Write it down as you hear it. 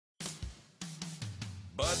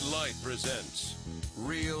Bud Light presents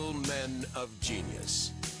Real Men of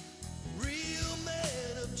Genius. Real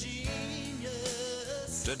men of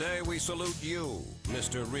genius. Today we salute you,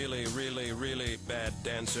 Mr. Really, Really, Really Bad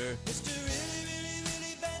Dancer. Mr.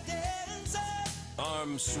 Really bad dancer.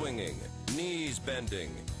 Arms swinging, knees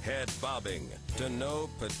bending, head bobbing, to no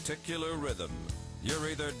particular rhythm. You're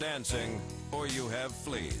either dancing or you have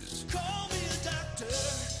fleas. Call me a doctor.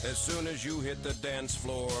 As soon as you hit the dance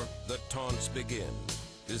floor, the taunts begin.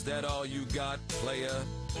 Is that all you got, playa?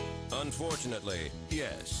 Unfortunately,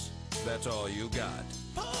 yes, that's all you got.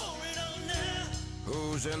 Pour it on now.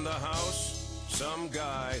 Who's in the house? Some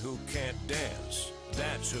guy who can't dance.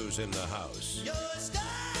 That's who's in the house. You're a star.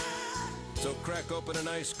 So crack open an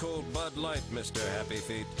ice cold Bud Light, Mr. Happy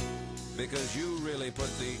Feet, because you really put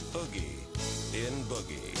the oogie in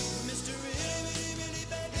boogie.